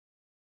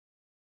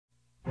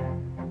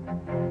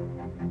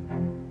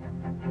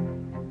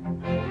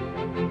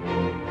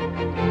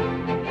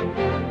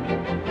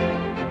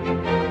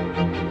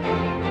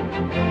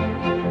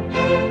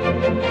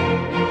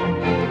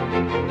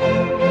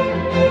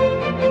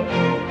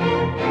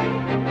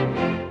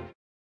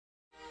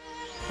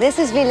This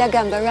is Villa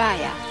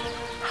Gambaraia,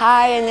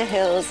 high in the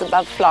hills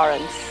above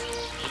Florence.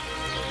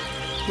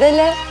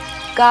 Villa,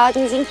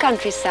 gardens and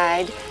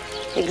countryside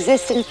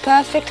exist in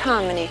perfect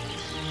harmony.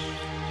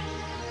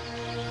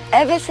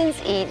 Ever since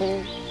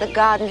Eden, the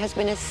garden has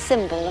been a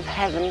symbol of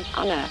heaven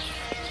on earth.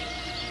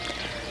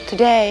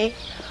 Today,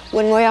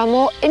 when we are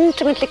more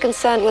intimately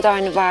concerned with our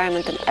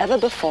environment than ever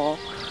before,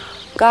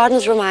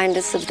 gardens remind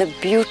us of the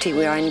beauty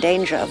we are in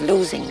danger of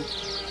losing.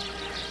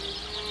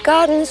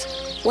 Gardens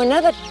were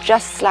never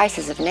just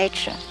slices of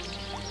nature.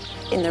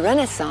 In the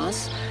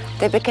Renaissance,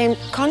 they became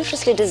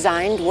consciously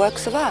designed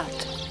works of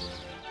art.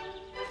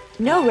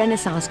 No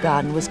Renaissance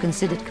garden was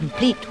considered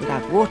complete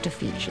without water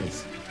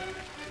features.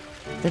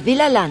 The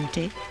Villa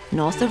Lante,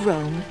 north of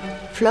Rome,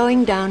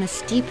 flowing down a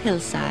steep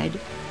hillside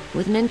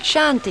with an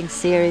enchanting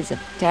series of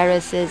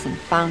terraces and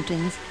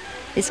fountains,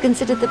 is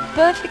considered the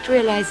perfect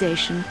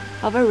realization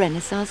of a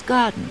Renaissance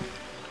garden.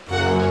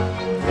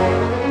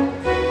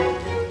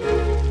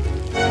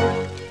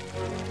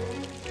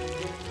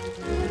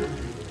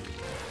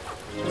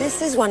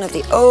 This is one of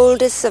the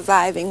oldest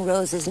surviving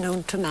roses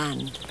known to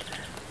man,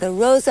 the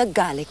Rosa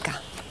Gallica.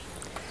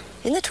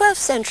 In the 12th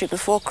century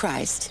before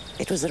Christ,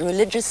 it was a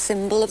religious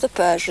symbol of the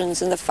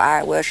Persians and the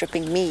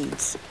fire-worshipping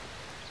Medes.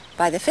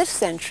 By the 5th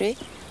century,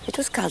 it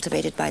was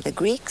cultivated by the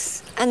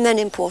Greeks and then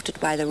imported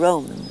by the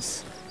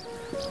Romans.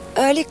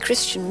 Early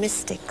Christian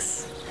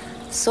mystics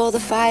saw the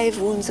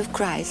 5 wounds of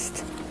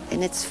Christ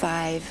in its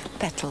 5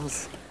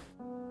 petals.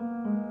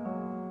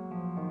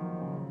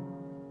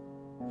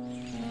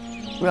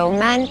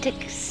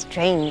 Romantic,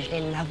 strangely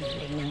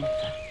lovely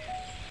Nympha.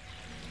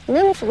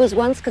 Nympha was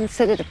once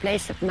considered a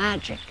place of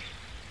magic.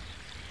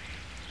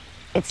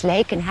 Its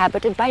lake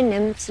inhabited by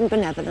nymphs and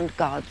benevolent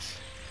gods.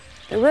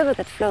 The river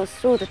that flows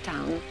through the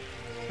town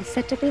is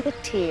said to be the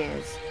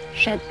tears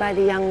shed by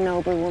the young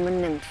noblewoman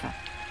Nympha,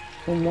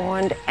 who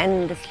mourned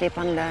endlessly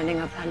upon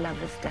learning of her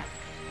lover's death.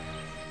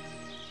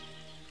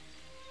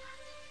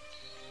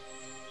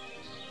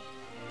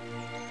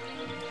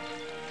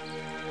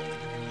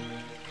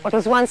 What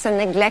was once a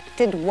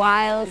neglected,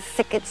 wild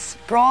thicket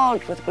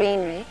sprawled with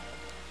greenery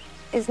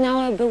is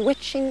now a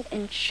bewitching,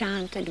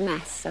 enchanted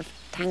mass of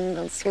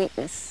tangled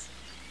sweetness.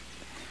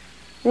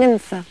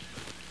 Nympha,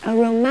 a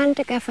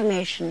romantic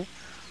affirmation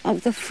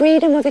of the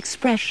freedom of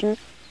expression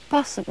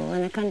possible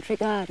in a country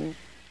garden.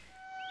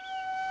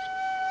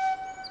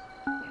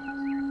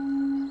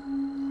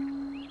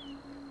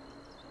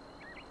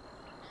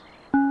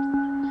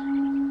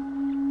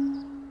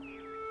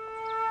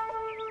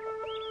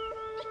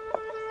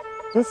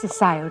 This is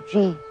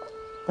Sayoji,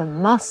 the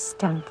moss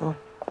temple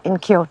in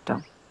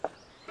Kyoto.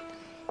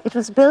 It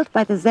was built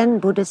by the Zen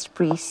Buddhist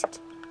priest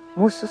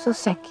Musu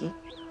Soseki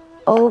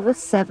over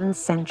 7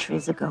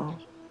 centuries ago.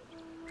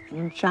 An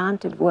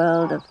enchanted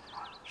world of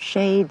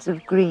shades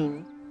of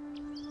green.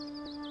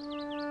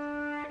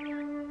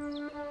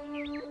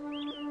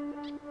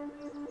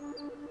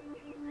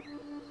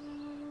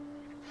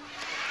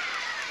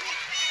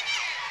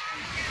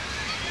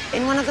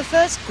 In one of the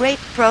first great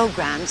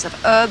programs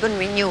of urban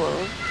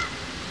renewal,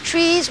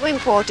 trees were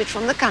imported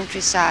from the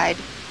countryside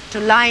to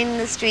line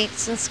the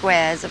streets and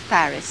squares of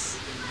Paris.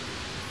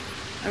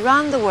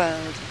 Around the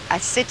world,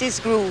 as cities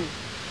grew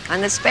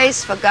and the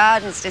space for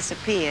gardens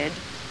disappeared,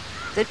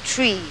 the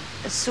tree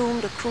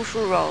assumed a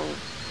crucial role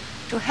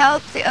to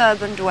help the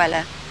urban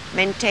dweller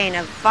maintain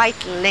a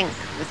vital link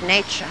with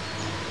nature.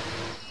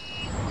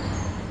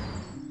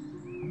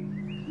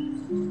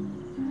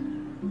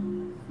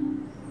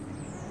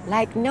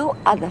 Like no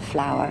other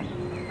flower,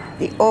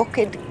 the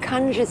orchid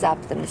conjures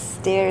up the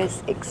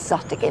mysterious,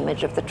 exotic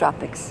image of the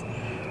tropics,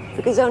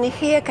 because only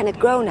here can it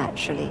grow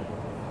naturally.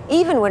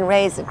 Even when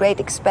raised at great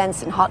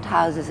expense in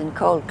hothouses in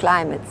cold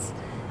climates,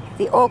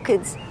 the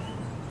orchid's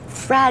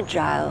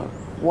fragile,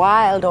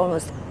 wild,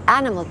 almost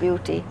animal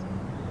beauty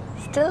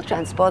still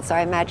transports our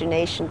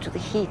imagination to the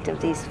heat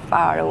of these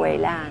faraway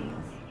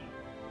lands.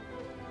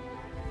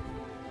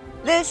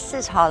 This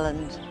is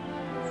Holland.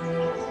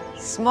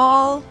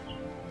 Small,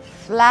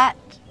 flat,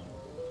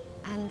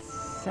 and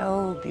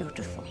so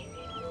beautiful.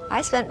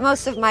 I spent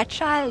most of my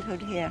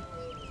childhood here.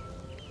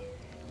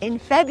 In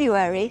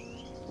February,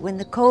 when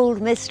the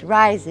cold mist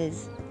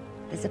rises,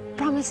 there's a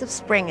promise of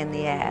spring in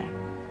the air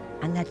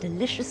and that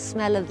delicious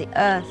smell of the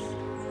earth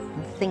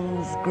and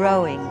things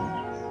growing.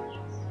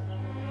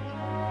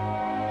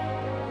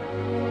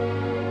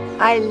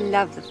 I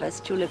love the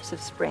first tulips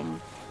of spring.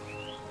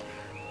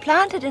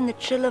 Planted in the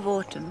chill of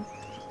autumn,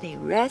 they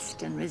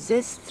rest and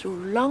resist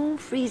through long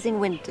freezing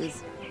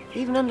winters,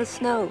 even under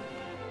snow.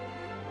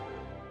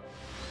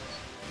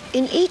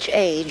 In each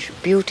age,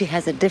 beauty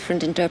has a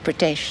different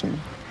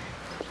interpretation.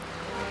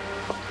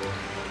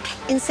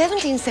 In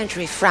 17th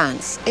century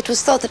France, it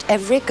was thought that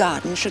every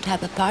garden should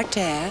have a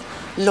parterre,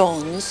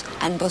 lawns,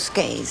 and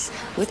bosquets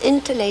with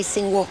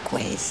interlacing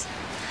walkways.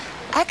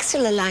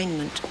 Axial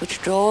alignment,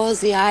 which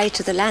draws the eye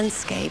to the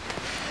landscape,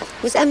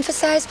 was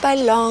emphasized by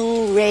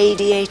long,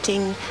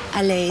 radiating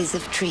alleys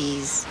of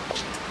trees.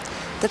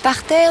 The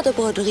parterre de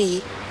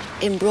broderie,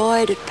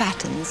 embroidered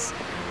patterns,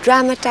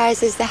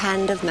 dramatizes the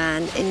hand of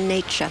man in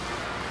nature.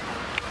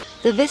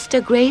 The vista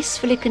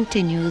gracefully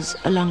continues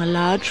along a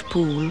large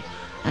pool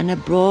and a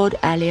broad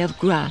alley of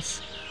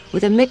grass,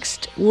 with a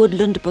mixed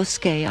woodland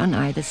bosquet on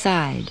either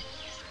side.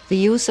 The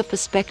use of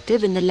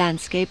perspective in the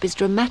landscape is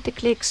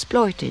dramatically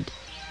exploited.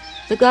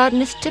 The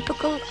garden is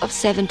typical of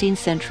 17th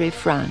century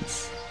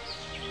France.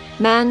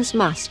 Man's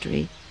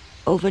mastery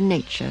over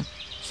nature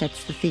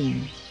sets the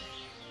theme.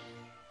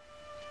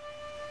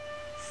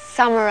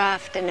 Summer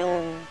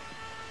afternoon,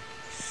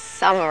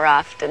 summer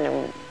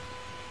afternoon.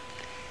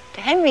 To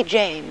Henry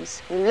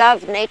James, who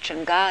loved nature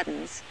and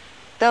gardens,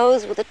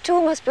 those were the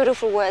two most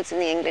beautiful words in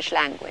the English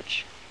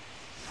language.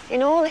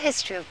 In all the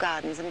history of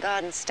gardens and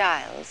garden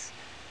styles,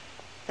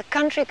 the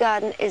country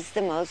garden is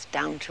the most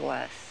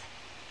down-to-earth.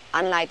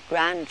 Unlike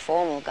grand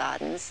formal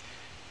gardens,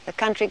 the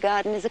country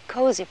garden is a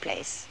cozy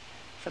place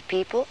for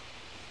people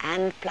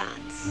and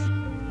plants.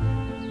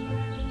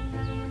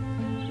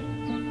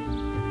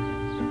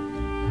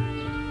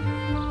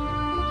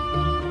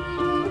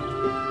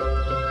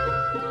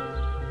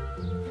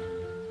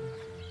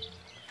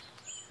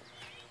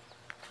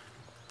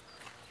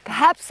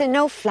 Perhaps in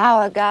no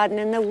flower garden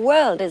in the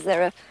world is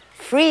there a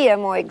freer,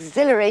 more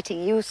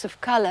exhilarating use of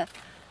color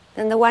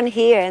than the one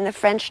here in the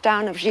French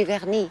town of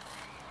Giverny.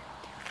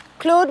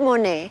 Claude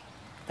Monet,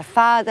 the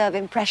father of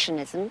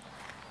Impressionism,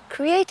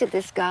 created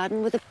this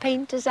garden with a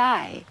painter's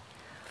eye.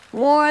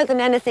 More than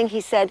anything,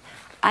 he said,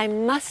 "I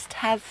must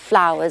have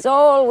flowers,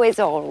 always,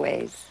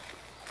 always."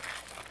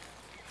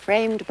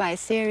 Framed by a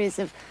series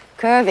of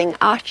curving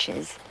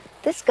arches,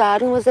 this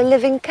garden was a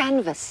living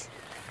canvas,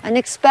 an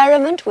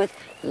experiment with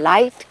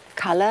light,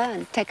 color,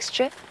 and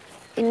texture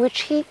in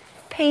which he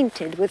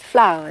painted with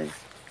flowers.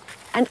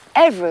 And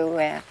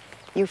everywhere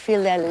you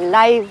feel their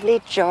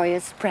lively,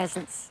 joyous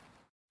presence.